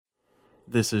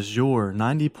This is your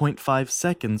 90.5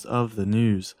 seconds of the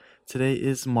news. Today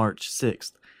is March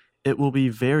 6th. It will be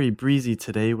very breezy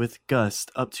today with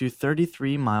gusts up to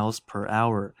 33 miles per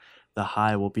hour. The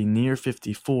high will be near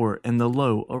 54 and the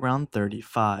low around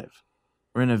 35.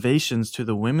 Renovations to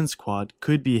the women's quad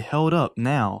could be held up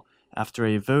now after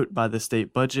a vote by the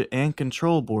State Budget and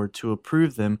Control Board to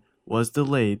approve them was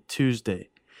delayed Tuesday.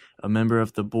 A member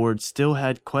of the board still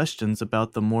had questions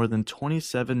about the more than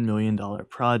 $27 million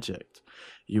project.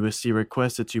 USC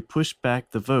requested to push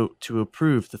back the vote to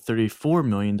approve the $34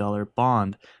 million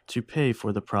bond to pay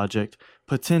for the project,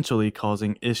 potentially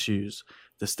causing issues.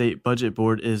 The State Budget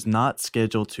Board is not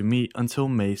scheduled to meet until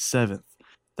May 7th.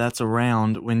 That's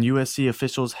around when USC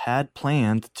officials had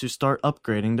planned to start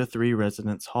upgrading the 3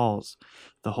 residence halls.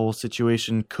 The whole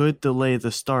situation could delay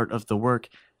the start of the work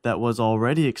that was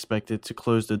already expected to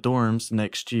close the dorms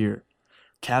next year.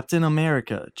 Captain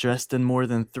America, dressed in more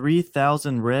than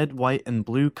 3,000 red, white, and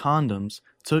blue condoms,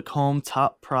 took home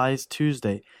top prize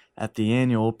Tuesday at the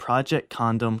annual Project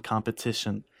Condom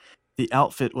competition. The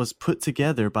outfit was put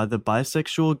together by the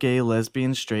Bisexual Gay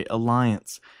Lesbian Straight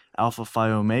Alliance. Alpha Phi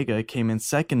Omega came in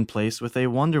second place with a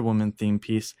Wonder Woman theme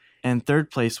piece, and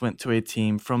third place went to a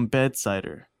team from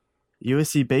Bedsider.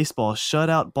 USC baseball shut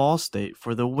out Ball State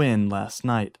for the win last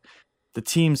night. The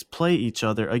teams play each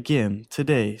other again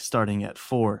today starting at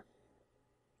 4.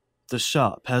 The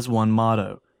shop has one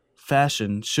motto: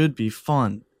 fashion should be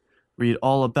fun. Read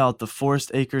all about the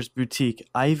Forest Acres boutique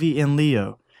Ivy and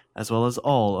Leo, as well as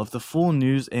all of the full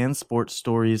news and sports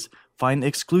stories. Find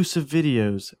exclusive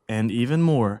videos and even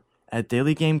more at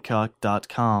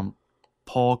dailygamecock.com.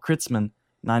 Paul Kritzman,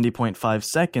 90.5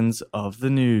 seconds of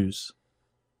the news.